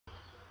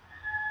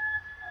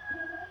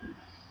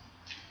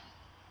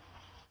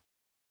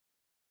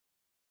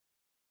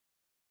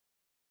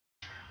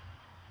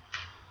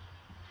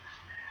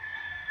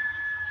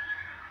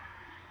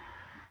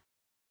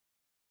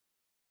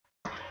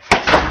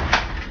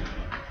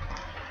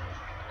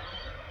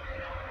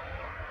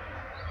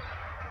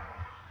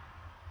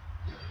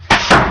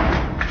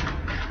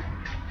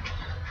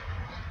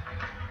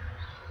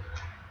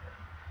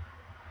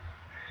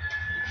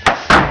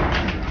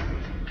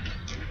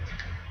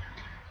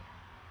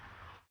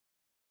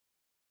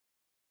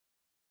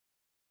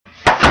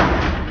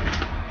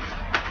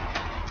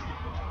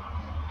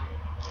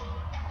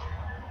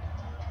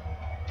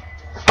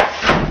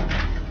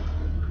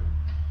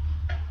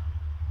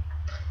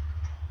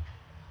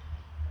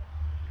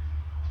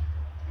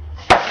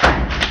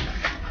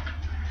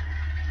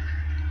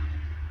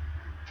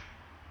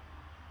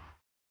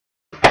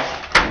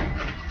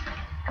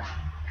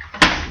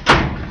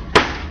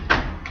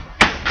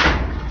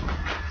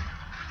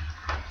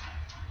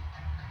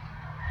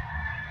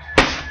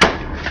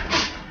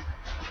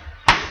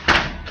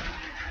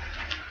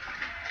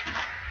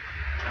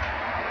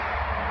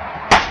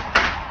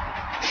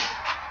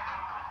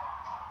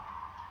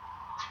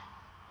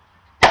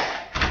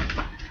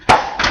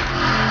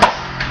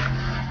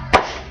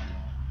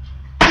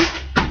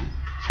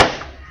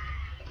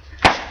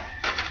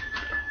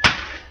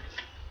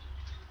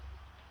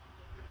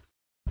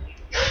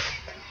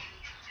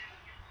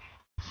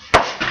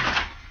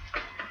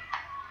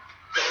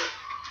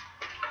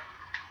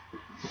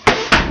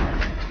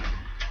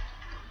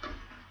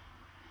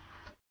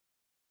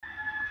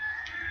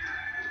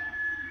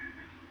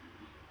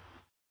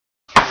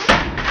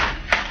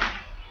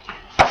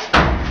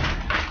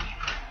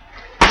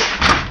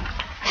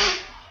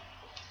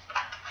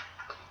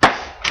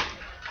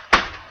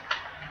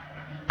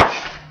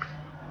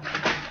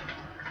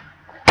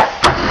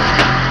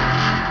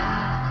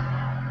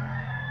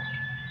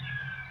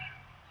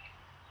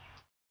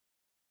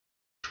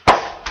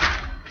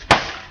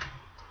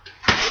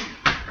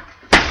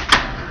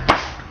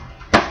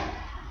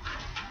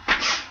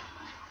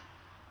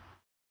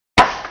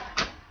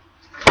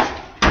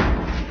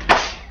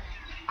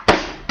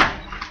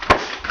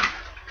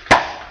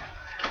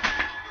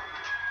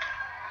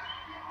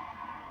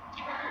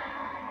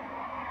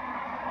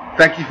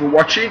Thank you for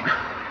watching,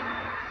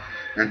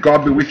 and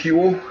God be with you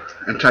all,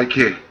 and take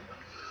care.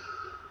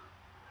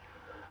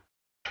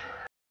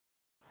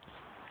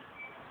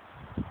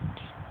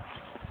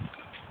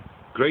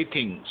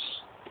 Greetings.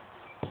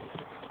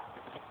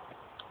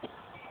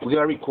 We're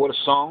going to record a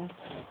song.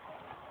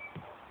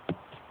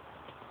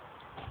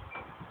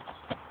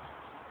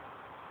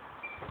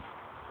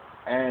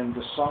 And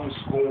the song is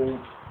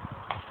called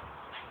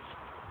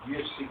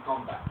UFC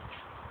Combat.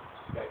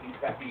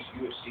 That is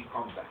UFC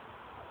Combat.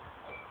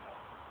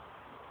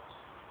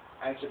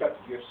 And it's about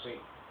the UFC.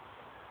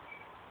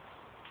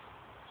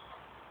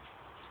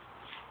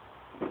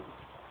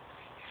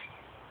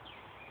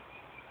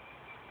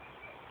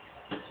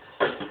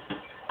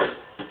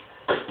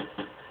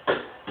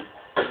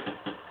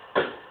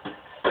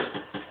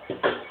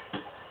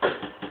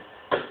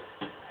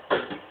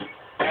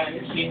 And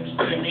it seems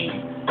to me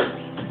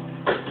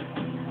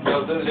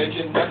you're the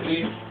legend that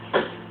lives,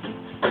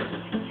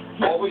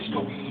 always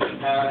knowing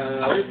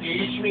how to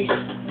teach me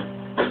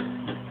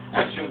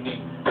as your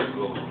name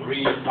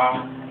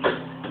glorified.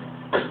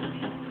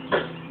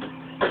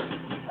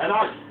 And I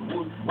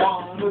would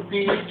want to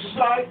be just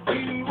like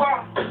you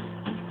are,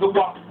 the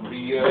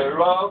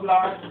warrior of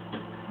life.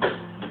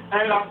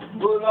 And I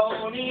will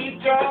only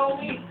tell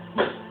me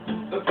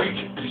the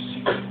future to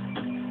see.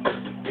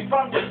 If I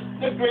miss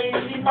the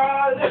grade,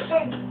 my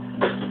lesson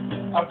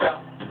about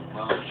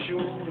my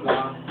shoe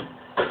line.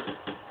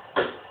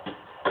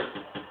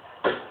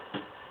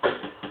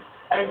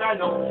 And I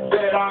know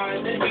that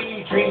I may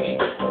be dreaming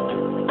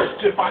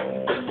to fight in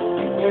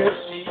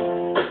UFC.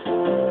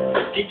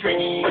 In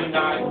training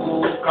I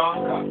will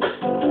conquer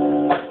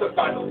at the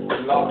battle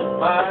of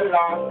my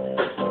life.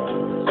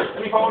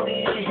 And if only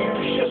you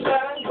should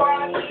stand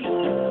by me,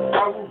 I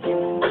will win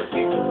the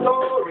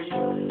victory.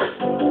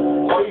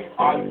 Or if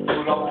I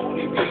could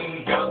only be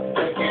young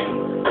again,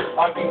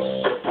 I'd be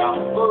so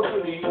proud to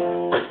believe.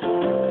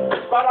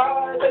 But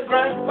I, the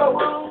grandpa,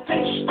 will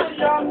teach the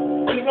young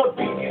in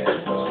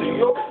obedience to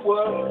your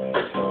word.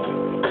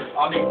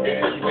 I'll make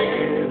them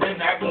with an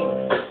happy,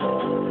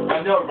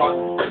 and they'll run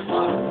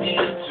me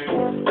too.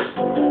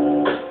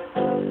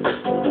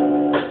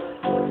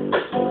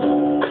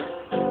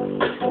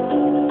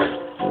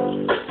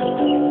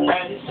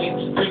 And it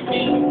seems to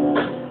me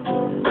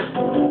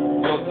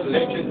you're the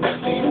legend that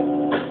lives,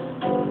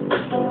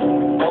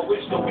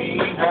 always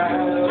knowing how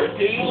to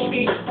teach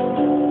me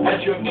as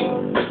your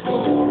name is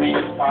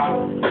glorified.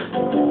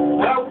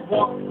 I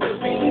want to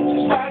be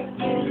just like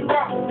you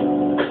are,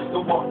 the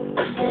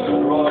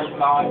warrior of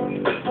life.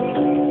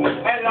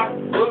 And I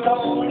will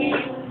only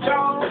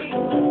tell me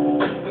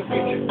the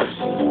future to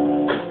see.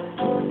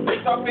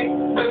 If I make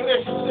the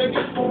listen,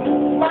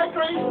 my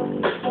grace,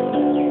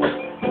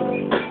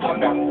 I'm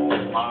not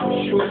my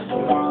shoes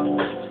line.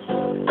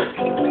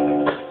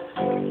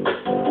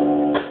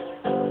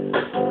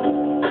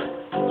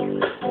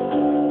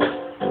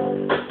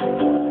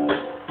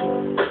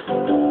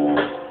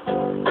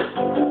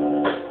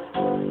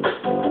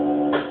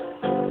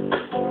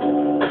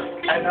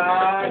 And I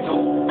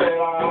know that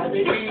I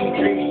may be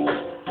dreaming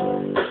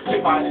to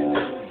find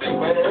it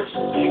where to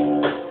see.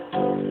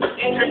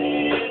 In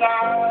training I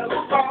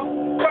will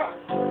conquer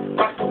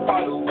like the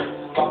battle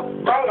of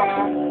my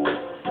life.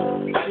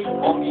 And if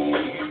only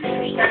you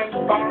stand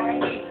by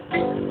me,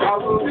 I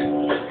will win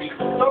the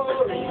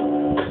victory.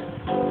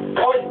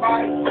 Or if I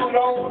could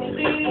only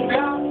be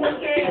young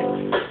again,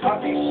 I'd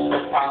be so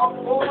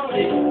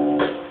powerfully.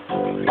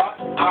 But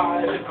I,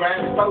 the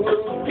grandpa,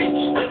 will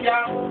teach the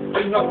young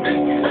in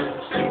obedience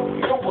to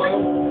your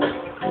word.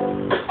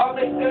 I'll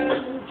make them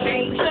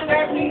change and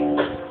happy,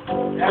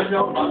 and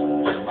they'll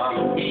run my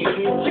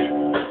meeting too.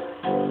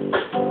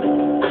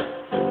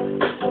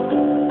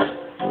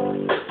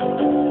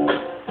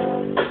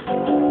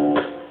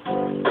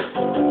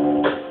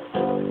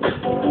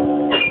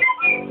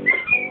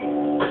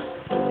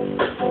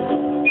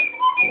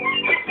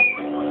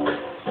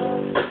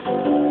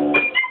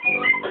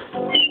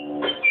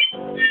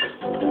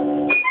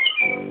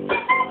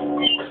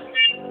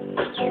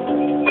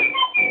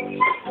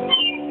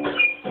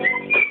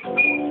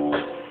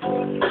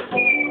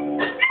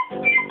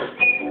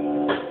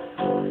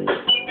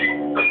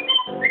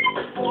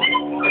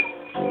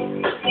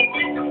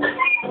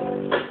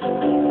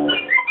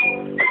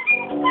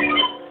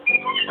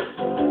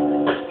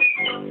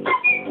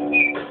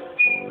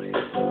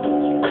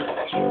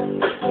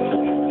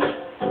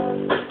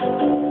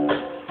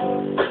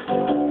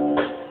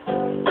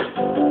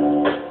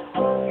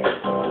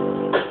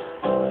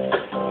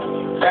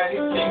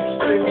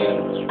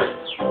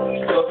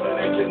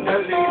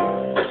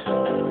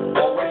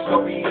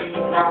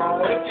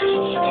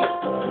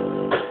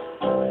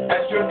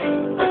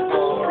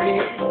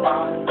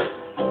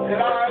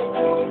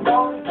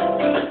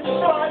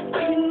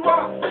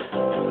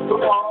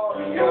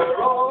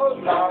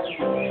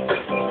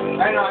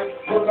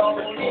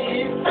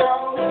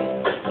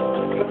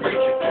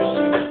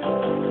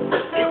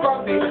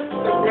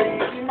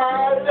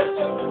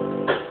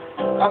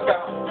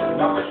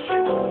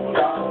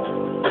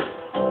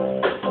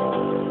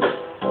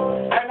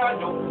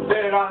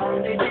 that I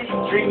may be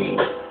dreaming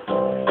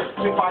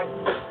to fight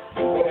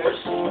the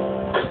mercy.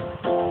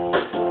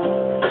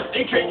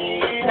 In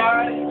training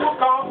I will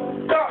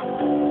conquer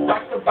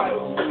like the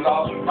battle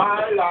of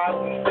my life.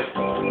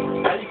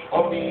 And if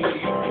only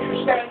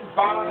you stand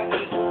by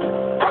me,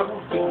 I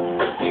will be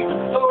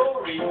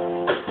victory.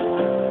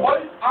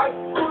 Well, I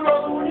could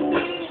only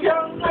be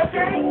young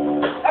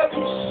again, and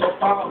be so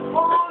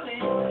powerfully.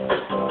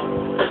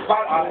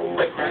 But I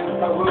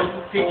declare I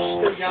will teach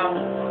the young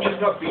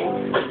in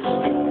obedience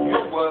to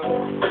your word.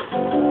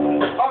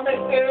 I'll make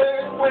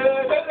them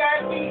where they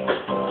let me,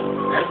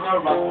 and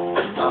I'll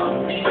run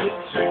on me.